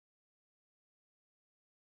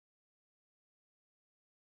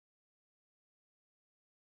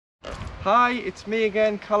Hi, it's me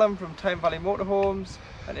again, Callum from Tyne Valley Motorhomes,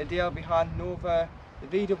 and today I'll be handing over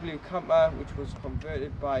the VW camper which was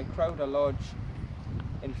converted by Crowther Lodge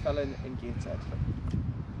in Felon in Gateshead.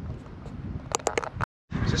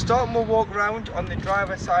 So starting we'll walk around on the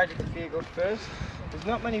driver's side of the vehicle first. There's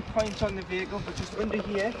not many points on the vehicle, but just under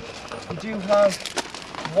here you do have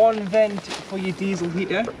one vent for your diesel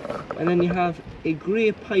heater, and then you have a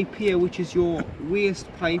grey pipe here which is your waste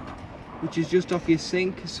pipe, which is just off your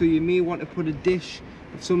sink, so you may want to put a dish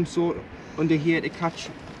of some sort under here to catch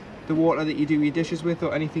the water that you do your dishes with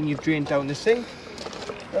or anything you've drained down the sink.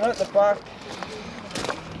 Then at the back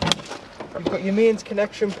you've got your mains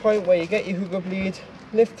connection point where you get your hookup lead,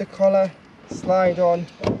 lift the collar, slide on,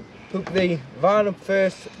 hook the van up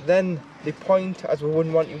first, then the point, as we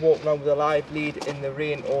wouldn't want you walking on with a live lead in the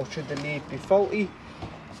rain or should the lead be faulty.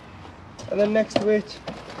 And then next to it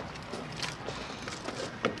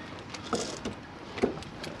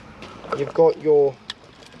you've got your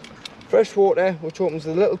fresh water, which opens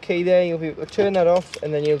the little key there. You'll be able to turn that off,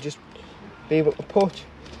 and then you'll just be able to put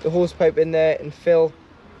the hose pipe in there and fill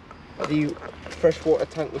the fresh water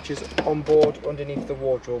tank, which is on board underneath the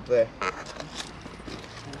wardrobe there.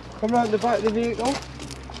 Come around the back of the vehicle,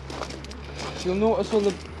 so you'll notice on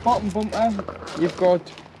the bottom bumper you've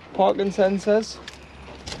got parking sensors.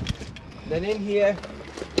 Then in here,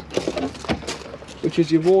 which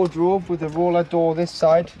is your wardrobe with a roller door this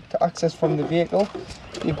side to access from the vehicle.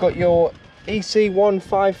 You've got your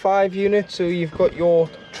EC155 unit, so you've got your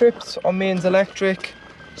trips on mains electric,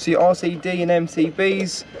 so your RCD and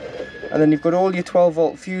MCBs, and then you've got all your 12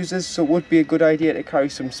 volt fuses, so it would be a good idea to carry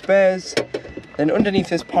some spares. Then underneath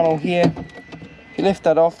this panel here, if you lift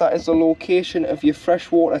that off, that is the location of your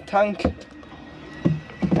freshwater tank,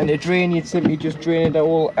 and to drain, you'd simply just drain it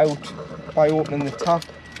all out by opening the tap.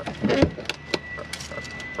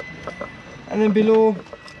 And then below,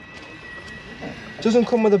 doesn't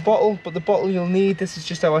come with a bottle, but the bottle you'll need, this is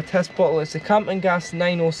just our test bottle, it's a Camping Gas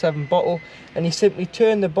 907 bottle, and you simply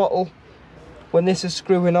turn the bottle when this is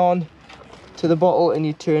screwing on to the bottle, and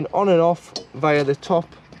you turn on and off via the top,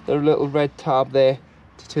 the little red tab there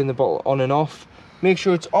to turn the bottle on and off. Make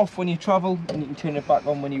sure it's off when you travel, and you can turn it back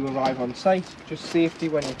on when you arrive on site, just safety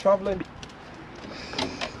when you're travelling.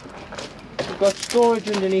 You've got storage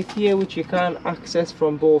underneath here which you can access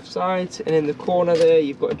from both sides, and in the corner there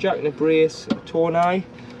you've got a jack and a brace, a toneye,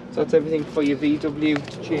 so that's everything for your VW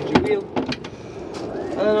to change your wheel.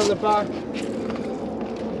 And then on the back,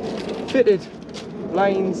 fitted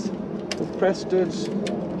lines with press studs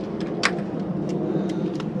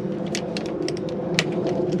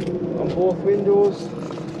on both windows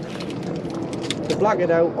to black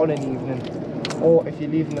it out on an evening, or if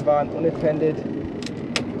you're leaving the van unattended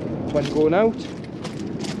when going out.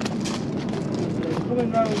 Then coming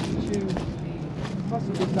round to the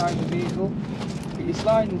passenger side of the vehicle, get your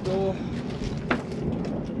sliding door.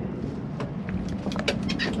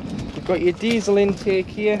 You've got your diesel intake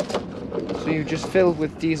here, so you just fill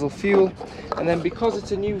with diesel fuel, and then because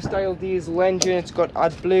it's a new style diesel engine, it's got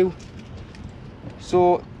AdBlue,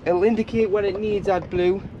 so it'll indicate when it needs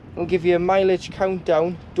AdBlue. It'll give you a mileage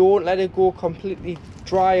countdown. Don't let it go completely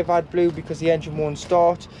dry of AdBlue because the engine won't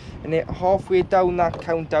start, and halfway down that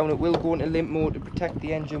countdown it will go into limp mode to protect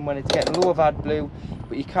the engine when it's getting low of AdBlue.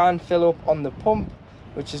 But you can fill up on the pump,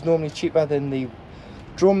 which is normally cheaper than the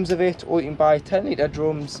drums of it, or you can buy 10 litre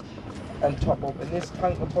drums and top up, and this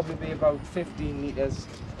tank will probably be about 15 litres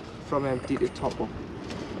from empty to top up.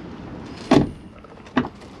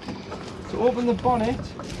 So open the bonnet.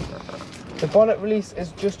 The bonnet release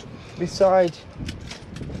is just beside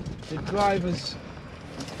the driver's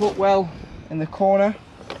footwell in the corner,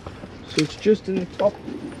 so it's just in the top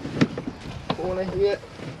corner here,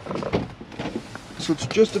 so it's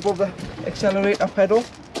just above the accelerator pedal.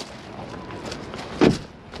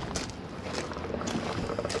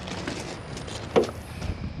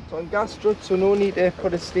 It's on gas strut, so no need to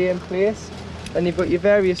put a stay in place. Then you've got your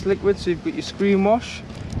various liquids, so you've got your screen wash,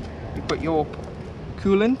 you've got your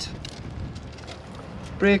coolant,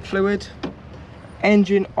 brake fluid,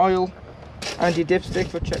 engine oil, and your dipstick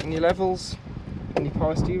for checking your levels, and your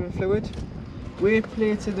power steering fluid. Weight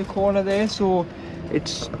plate in the corner there, so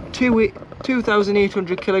it's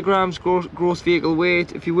 2,800 kilograms gross vehicle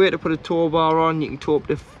weight. If you were to put a tow bar on, you can tow up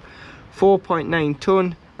to 4.9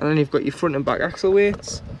 ton, and then you've got your front and back axle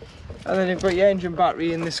weights. And then you've got your engine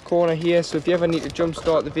battery in this corner here, so if you ever need to jump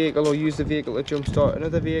start the vehicle or use the vehicle to jump start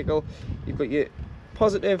another vehicle, you've got your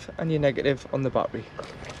positive and your negative on the battery.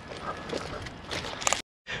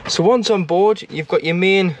 So once on board, you've got your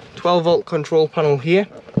main 12 volt control panel here.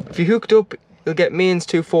 If you're hooked up, you'll get mains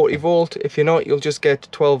 240 volt. If you're not, you'll just get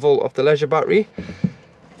 12 volt off the leisure battery.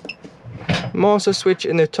 master switch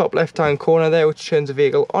in the top left hand corner there, which turns the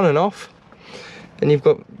vehicle on and off. Then you've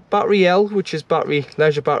got battery L, which is battery,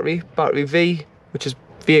 leisure battery, battery V, which is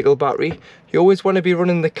vehicle battery. You always want to be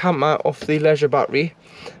running the camper off the leisure battery,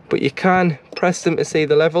 but you can press them to see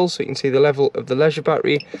the level, so you can see the level of the leisure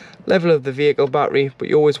battery, level of the vehicle battery, but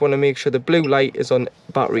you always want to make sure the blue light is on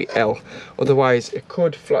battery L, otherwise it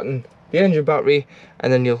could flatten the engine battery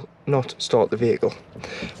and then you'll not start the vehicle.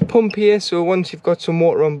 Pump here, so once you've got some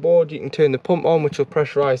water on board you can turn the pump on, which will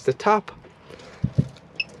pressurize the tap,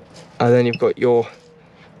 and then you've got your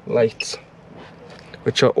lights,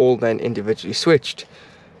 which are all then individually switched.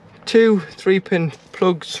 2 3-pin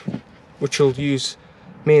plugs, which will use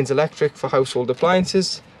mains electric for household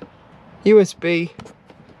appliances, USB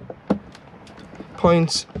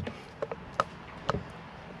points,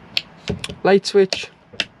 light switch,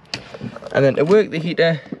 and then to work the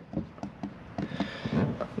heater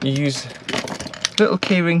you use a little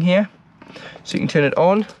keyring here, so you can turn it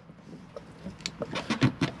on.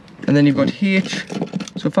 And then you've got H,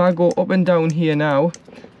 so if I go up and down here now,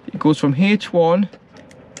 it goes from H1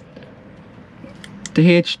 to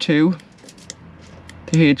H2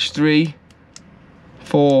 to H3,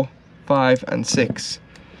 4, 5 and 6.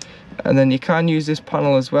 And then you can use this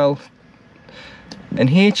panel as well. And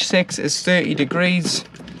H6 is 30 degrees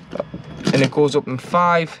and it goes up in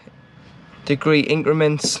 5-degree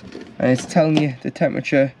increments, and it's telling you the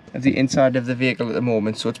temperature of the inside of the vehicle at the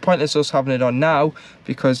moment. So it's pointless us having it on now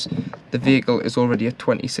because the vehicle is already at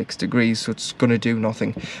 26 degrees, so it's going to do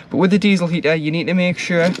nothing. But with the diesel heater you need to make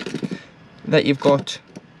sure that you've got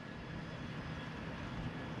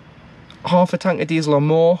half a tank of diesel or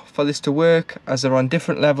more for this to work, as they're on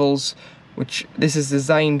different levels, which this is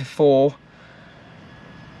designed for.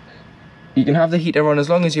 You can have the heater on as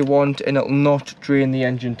long as you want and it'll not drain the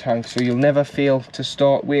engine tank, so you'll never fail to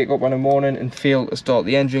start, wake up in the morning and fail to start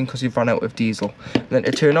the engine because you've run out of diesel. And then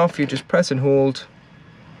to turn off you just press and hold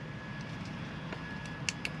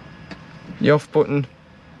the off button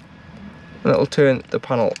and it'll turn the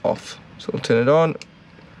panel off. So it'll turn it on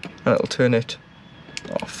and it'll turn it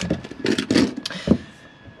off.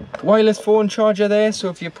 Wireless phone charger there, so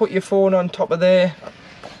if you put your phone on top of there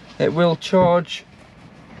it will charge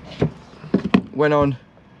when on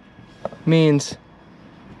mains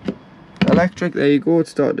electric. There you go, it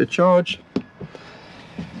started to charge.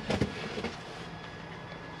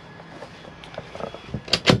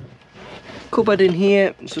 Cupboard in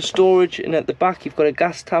here, so storage, and at the back you've got a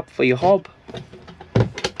gas tap for your hob.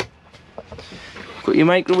 Got your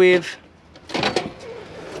microwave,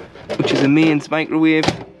 which is a mains microwave.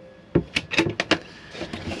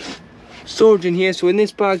 Storage in here, so in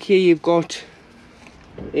this bag here you've got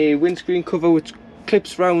a windscreen cover which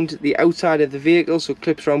clips round the outside of the vehicle, so it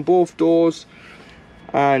clips around both doors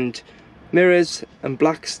and mirrors and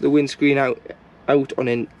blacks the windscreen out on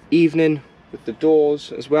an evening with the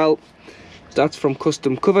doors as well. So that's from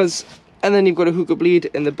Custom Covers. And then you've got a hookup lead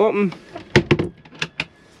in the bottom.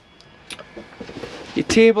 Your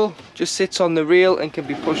table just sits on the rail and can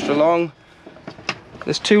be pushed along.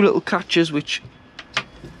 There's 2 little catches which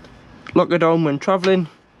lock it down when travelling,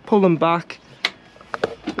 pull them back,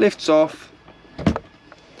 lifts off,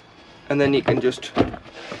 and then you can just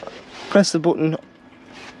press the button,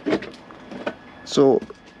 so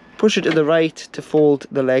push it to the right to fold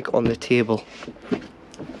the leg on the table.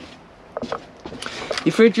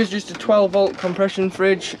 Your fridge is just a 12-volt compression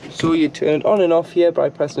fridge, so you turn it on and off here by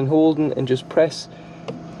pressing and holding, and just press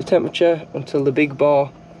the temperature until the big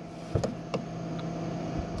bar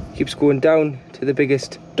keeps going down to the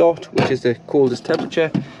biggest dot, which is the coldest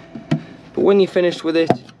temperature. But when you're finished with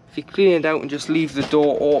it, if you clean it out and just leave the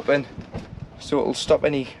door open, so it'll stop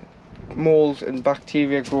any mold and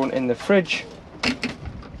bacteria growing in the fridge.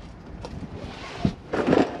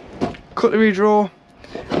 Cutlery drawer,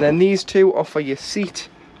 and then these 2 are for your seat,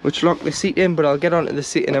 which lock the seat in, but I'll get onto the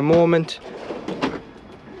seat in a moment.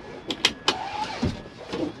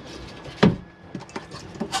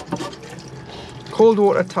 Cold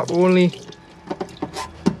water tap only.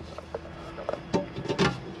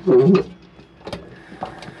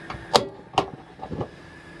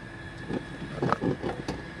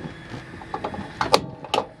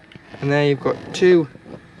 And there you've got 2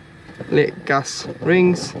 lit gas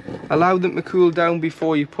rings. Allow them to cool down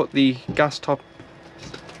before you put the gas top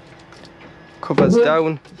covers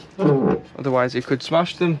down, otherwise you could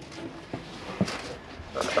smash them.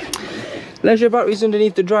 Leisure batteries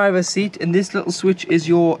underneath the driver's seat, and this little switch is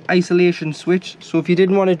your isolation switch, so if you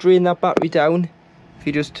didn't want to drain that battery down, if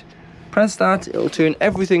you just press that, it'll turn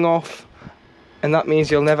everything off, and that means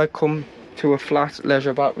you'll never come to a flat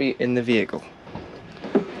leisure battery in the vehicle.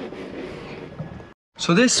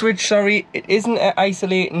 So this switch, sorry, it isn't an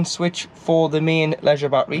isolating switch for the main leisure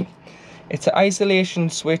battery. It's an isolation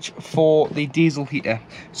switch for the diesel heater.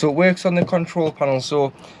 So it works on the control panel.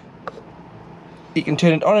 So you can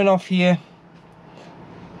turn it on and off here,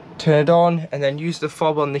 turn it on, and then use the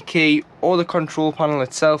fob on the key or the control panel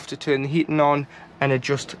itself to turn the heating on and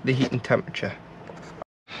adjust the heating temperature.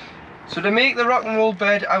 So to make the rock and roll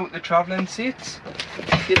bed out the travelling seats,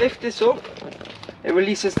 if you lift this up, it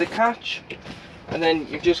releases the catch, and then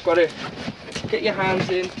you've just got to get your hands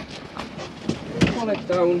in, pull it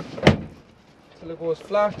down till it goes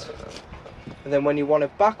flat, and then when you want to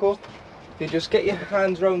back up, you just get your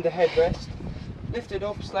hands round the headrest, lift it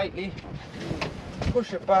up slightly,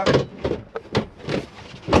 push it back,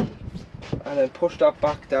 and then push that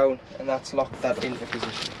back down, and that's locked that into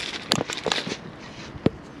position.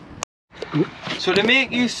 So to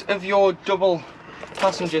make use of your double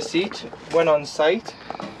passenger seat when on site,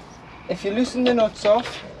 if you loosen the nuts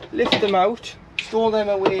off, lift them out, store them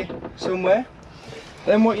away somewhere,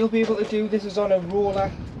 then what you'll be able to do, this is on a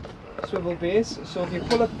roller swivel base, so if you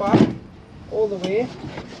pull it back all the way,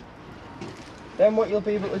 then what you'll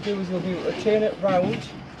be able to do is you'll be able to turn it round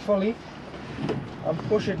fully and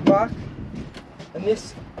push it back, and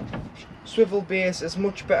this swivel base is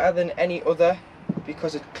much better than any other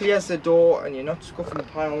because it clears the door and you're not scuffing the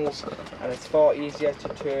panels, and it's far easier to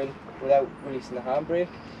turn without releasing the handbrake.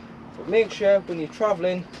 But make sure when you're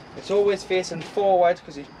travelling it's always facing forward,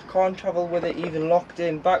 because you can't travel with it even locked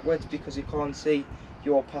in backwards because you can't see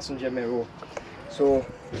your passenger mirror. So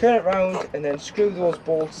turn it round and then screw those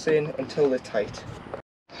bolts in until they're tight.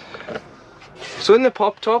 So in the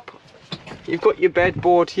pop top you've got your bed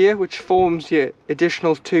board here, which forms your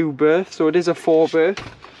additional 2 berths, so it is a 4 berth.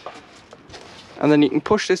 And then you can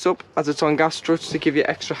push this up as it's on gas struts to give you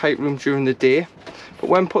extra height room during the day. But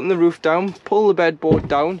when putting the roof down, pull the bed board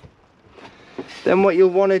down. Then what you'll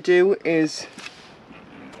want to do is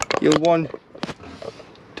you'll want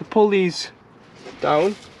to pull these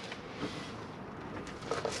down.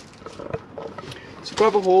 So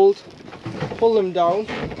grab a hold, pull them down,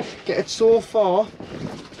 get it so far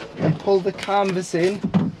and pull the canvas in.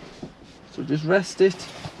 So just rest it,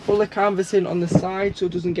 pull the canvas in on the side so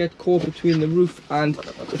it doesn't get caught between the roof and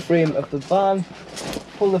the frame of the van.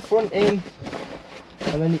 Pull the front in,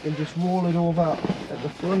 and then you can just roll it over at the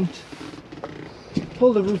front.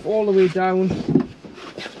 Pull the roof all the way down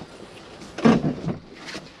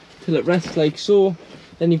till it rests like so.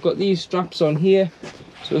 Then you've got these straps on here,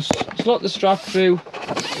 so slot the strap through,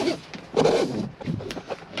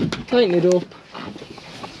 tighten it up,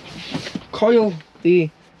 coil the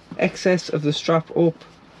excess of the strap up,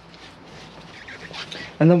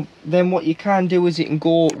 and then what you can do is you can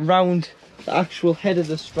go round the actual head of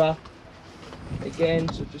the strap again.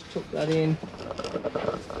 So just tuck that in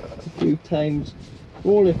a few times,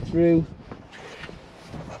 roll it through,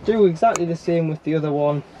 do exactly the same with the other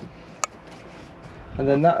one, and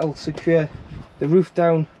then that'll secure the roof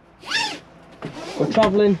down for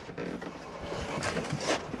travelling,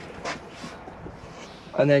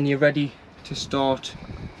 and then you're ready to start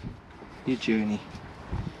your journey.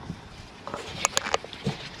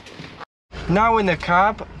 Now in the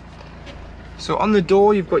cab, so on the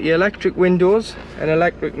door you've got your electric windows and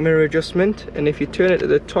electric mirror adjustment, and if you turn it to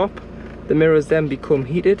the top, the mirrors then become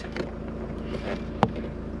heated.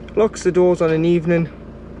 Locks the doors on an evening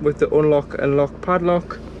with the unlock and lock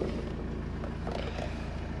padlock.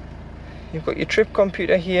 You've got your trip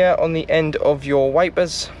computer here on the end of your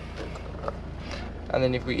wipers, and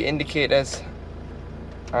then you've got your indicators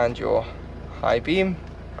and your high beam,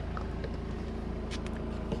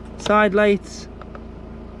 side lights,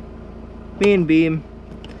 main beam,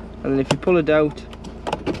 and then if you pull it out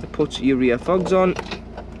it puts your rear fogs on,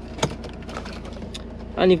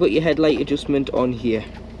 and you've got your headlight adjustment on here.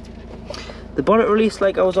 The bonnet release,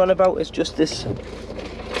 like I was on about, is just this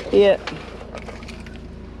here.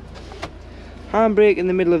 Handbrake in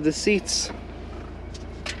the middle of the seats.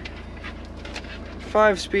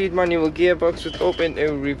 5-speed manual gearbox with up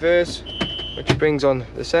into reverse, which brings on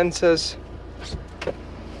the sensors.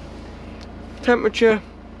 Temperature,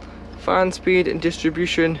 fan speed and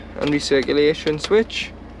distribution and recirculation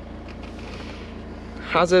switch.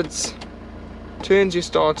 Hazards, turns your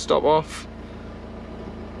start stop off,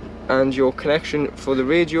 and your connection for the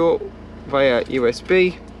radio via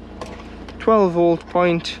USB. 12-volt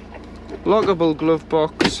point, lockable glove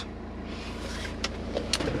box,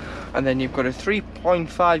 and then you've got a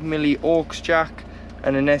 3.5mm aux jack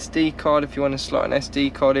and an SD card if you want to slot an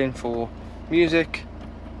SD card in for music.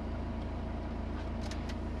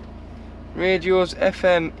 Radios,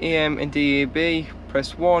 FM, AM and DAB,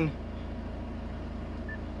 press 1.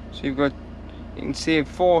 So you've got You can save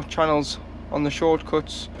 4 channels on the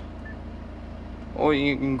shortcuts, or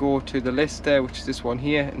you can go to the list there, which is this one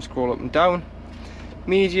here, and scroll up and down.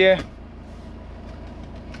 Media,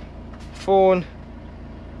 phone,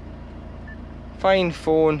 find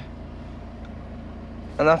phone,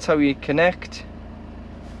 and that's how you connect.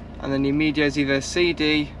 And then your media is either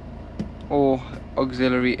CD or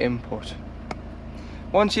auxiliary input.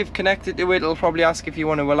 Once you've connected to it, it'll probably ask if you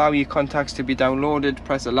want to allow your contacts to be downloaded.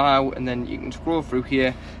 Press allow, and then you can scroll through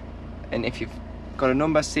here, and if you've got a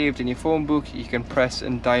number saved in your phone book, you can press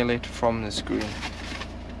and dial it from the screen.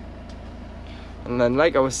 And then,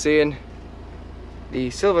 like I was saying, the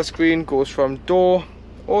silver screen goes from door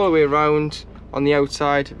all the way around on the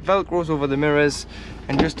outside, velcros over the mirrors,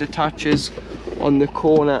 and just attaches on the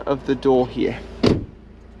corner of the door here.